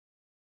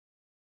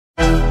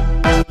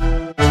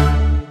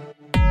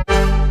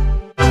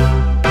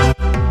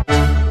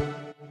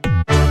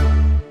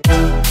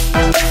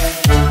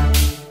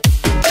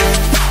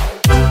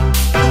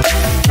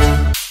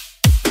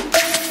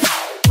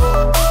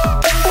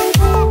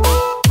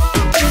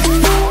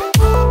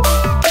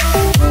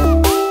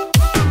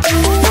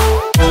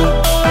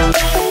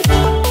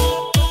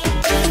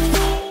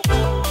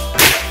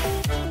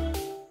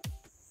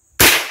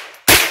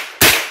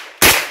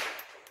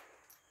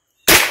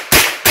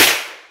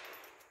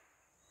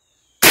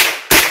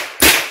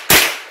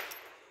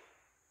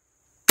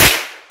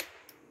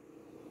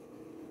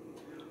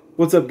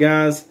What's up,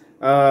 guys?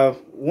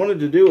 Wanted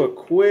to do a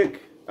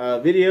quick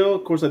video.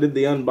 Of course, I did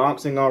the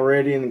unboxing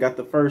already and got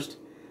the first,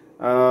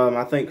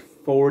 I think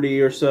 40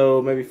 or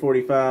so, maybe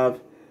 45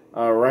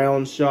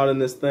 rounds shot in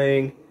this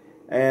thing.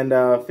 And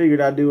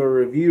figured I'd do a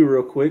review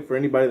real quick for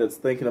anybody that's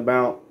thinking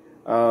about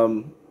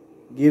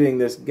getting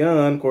this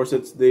gun. Of course,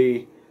 it's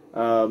the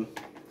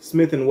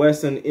Smith &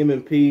 Wesson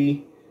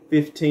M&P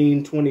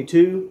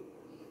 1522.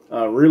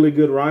 Really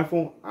good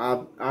rifle.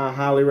 I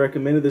highly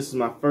recommend it. This is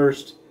my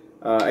first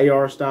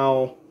AR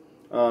style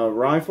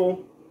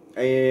rifle,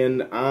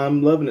 and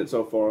I'm loving it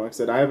so far. Like I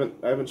said, I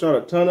haven't shot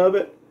a ton of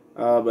it,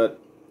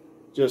 but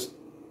just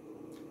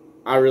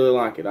I really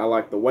like it. I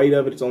like the weight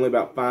of it. It's only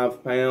about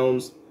 5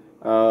 pounds.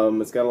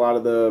 It's got a lot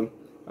of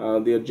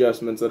the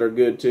adjustments that are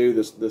good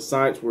too. The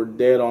sights were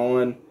dead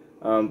on.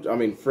 I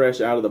mean,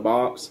 fresh out of the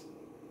box,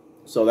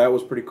 so that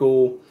was pretty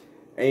cool.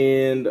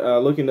 And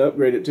looking to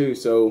upgrade it too.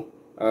 So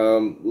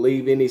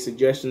leave any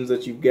suggestions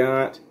that you've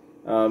got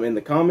in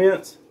the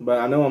comments. But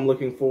I know I'm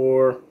looking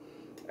for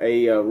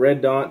a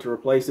red dot to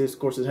replace this. Of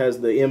course, it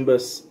has the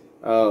Imbus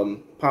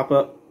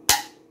pop-up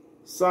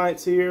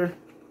sights here.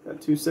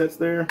 Got 2 sets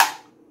there,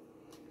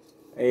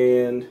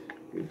 and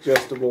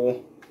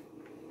adjustable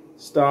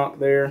stock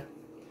there.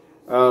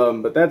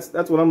 But that's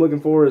what I'm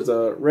looking for, is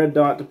a red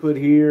dot to put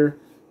here.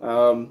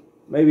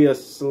 Maybe a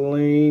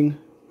sling,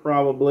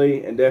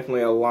 probably, and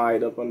definitely a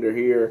light up under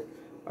here.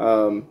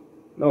 I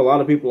know a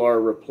lot of people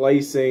are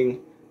replacing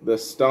the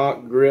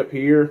stock grip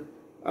here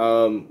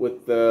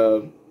with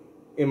the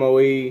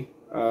MOE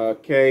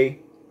K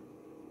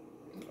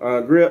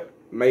grip.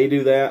 May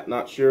do that,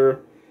 not sure.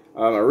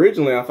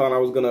 Originally I thought I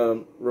was going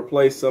to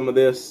replace some of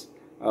this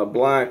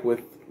black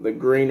with the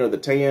green or the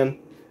tan.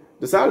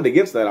 Decided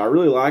against that. I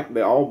really like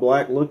the all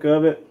black look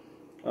of it,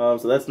 so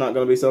that's not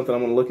going to be something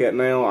I'm going to look at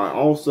now. I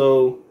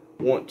also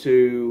want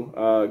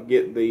to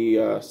get the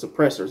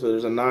suppressor. So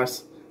there's a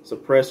nice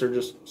suppressor,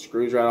 just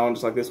screws right on,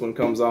 just like this one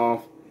comes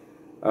off.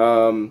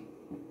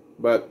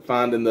 But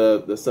finding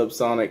the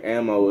subsonic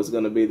ammo is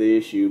going to be the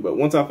issue. But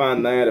once I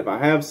find that, if I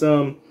have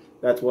some,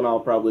 that's what I'll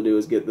probably do,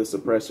 is get the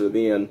suppressor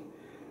then.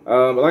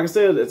 But like I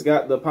said, it's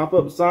got the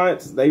pop-up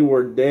sights. They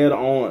were dead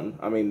on.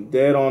 I mean,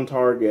 dead on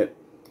target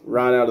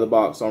right out of the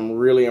box. So I'm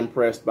really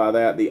impressed by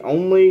that. The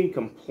only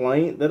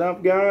complaint that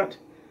I've got,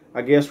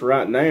 I guess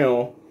right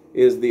now,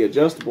 is the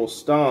adjustable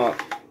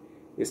stock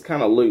is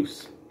kind of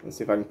loose. Let's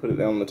see if I can put it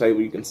down on the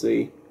table. You can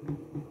see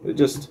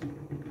it's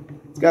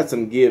got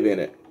some give in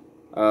it.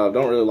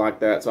 Don't really like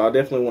that, so I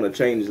definitely want to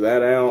change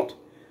that out,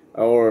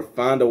 or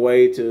find a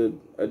way to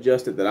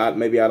adjust it that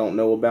maybe I don't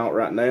know about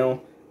right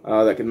now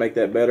that can make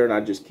that better, and I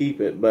just keep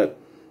it. But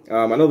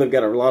I know they've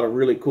got a lot of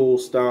really cool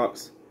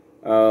stocks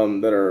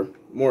that are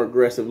more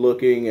aggressive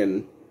looking,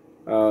 and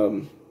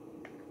I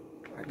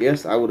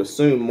guess I would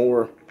assume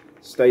more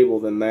stable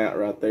than that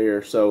right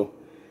there. So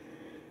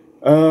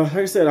like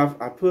I said,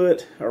 I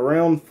put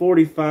around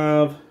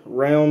 45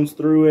 rounds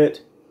through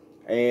it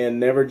and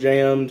never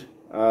jammed.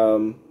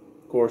 Of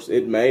course,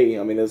 it may.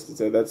 I mean,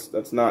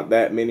 that's not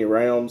that many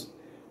rounds.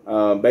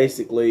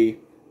 Basically,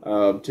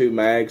 2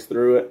 mags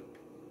through it.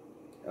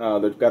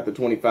 They've got the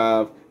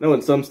 25. I know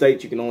in some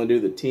states you can only do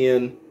the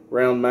 10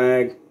 round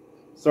mag.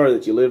 Sorry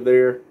that you live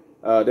there.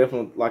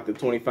 Definitely like the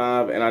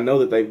 25, and I know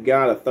that they've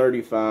got a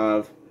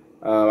 35.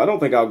 I don't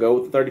think I'll go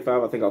with the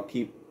 35. I think I'll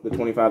keep the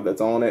 25 that's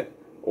on it,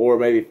 or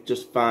maybe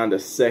just find a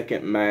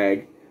second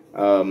mag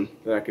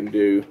that I can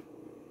do.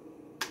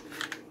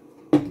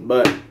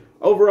 But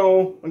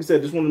overall, like I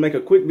said, just wanted to make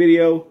a quick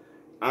video.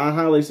 I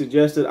highly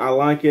suggest it. I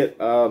like it.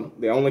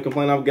 The only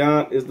complaint I've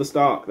got is the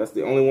stock. That's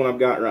the only one I've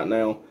got right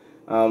now.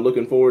 I'm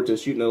looking forward to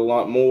shooting it a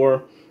lot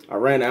more. I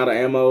ran out of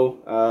ammo,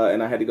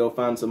 and I had to go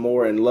find some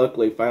more, and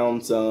luckily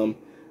found some.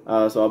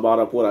 So I bought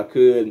up what I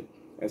could,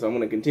 and so I'm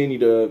going to continue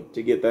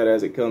to get that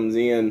as it comes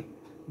in.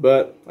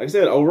 But like I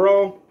said,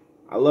 overall,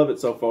 I love it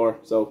so far.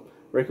 So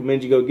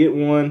recommend you go get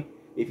one.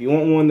 If you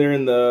want one, they're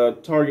in the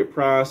target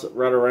price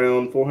right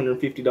around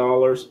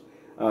 $450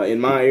 in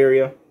my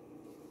area.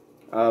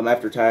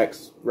 After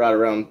tax, right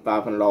around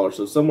 $500.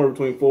 So somewhere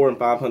between $400 and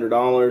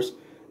 $500,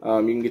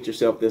 you can get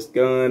yourself this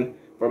gun.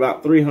 For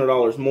about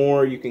 $300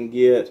 more, you can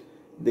get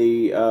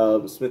the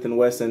Smith &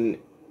 Wesson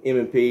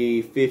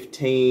M&P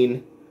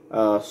 15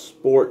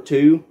 Sport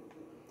 2.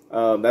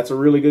 That's a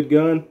really good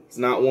gun. It's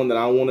not one that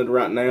I wanted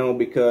right now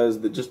because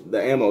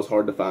the ammo is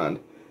hard to find.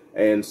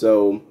 And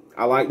so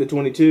I like the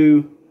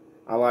 22.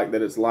 I like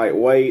that it's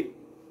lightweight.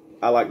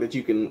 I like that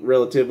you can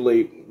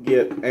relatively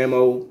get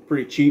ammo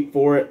pretty cheap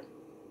for it.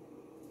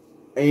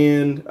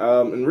 And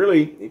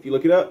really, if you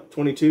look it up,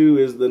 22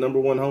 is the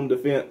 #1 home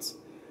defense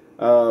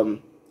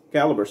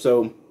caliber.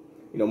 So,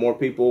 you know, more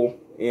people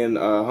in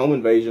home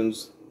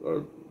invasions,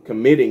 or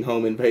committing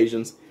home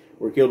invasions,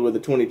 were killed with the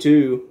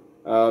 22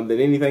 than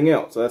anything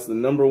else. So that's the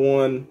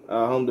 #1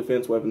 home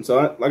defense weapon. So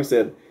like I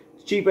said,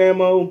 it's cheap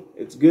ammo,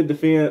 it's good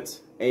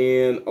defense,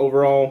 and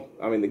overall,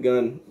 I mean, the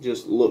gun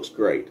just looks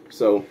great.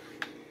 So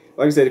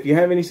like I said, if you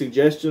have any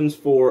suggestions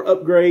for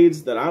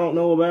upgrades that I don't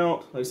know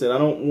about, like I said, I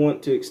don't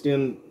want to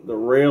extend the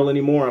rail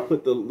anymore. I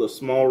put the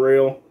small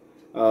rail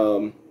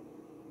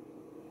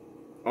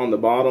on the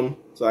bottom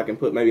so I can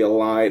put maybe a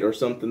light or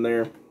something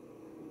there.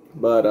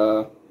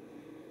 But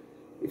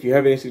if you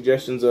have any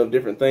suggestions of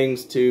different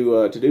things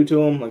to do to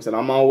them, like I said,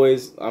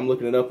 I'm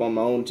looking it up on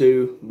my own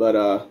too. But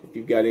if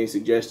you've got any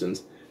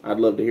suggestions, I'd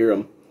love to hear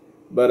them.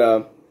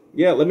 But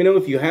yeah, let me know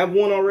if you have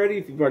one already,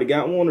 if you've already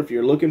got one, or if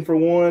you're looking for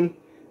one,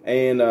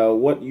 and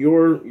what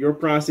your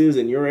price is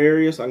in your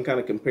area, so I can kind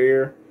of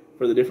compare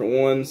for the different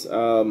ones.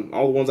 All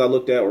the ones I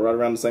looked at were right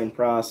around the same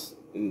price,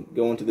 and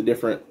going to the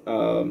different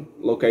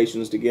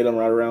locations to get them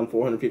right around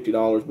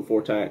 $450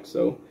 before tax.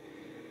 So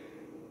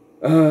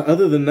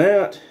other than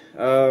that,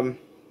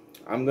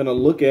 I'm going to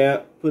look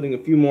at putting a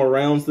few more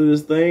rounds through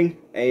this thing,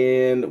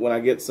 and when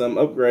I get some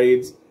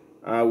upgrades,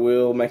 I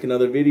will make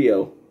another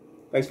video.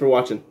 Thanks for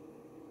watching.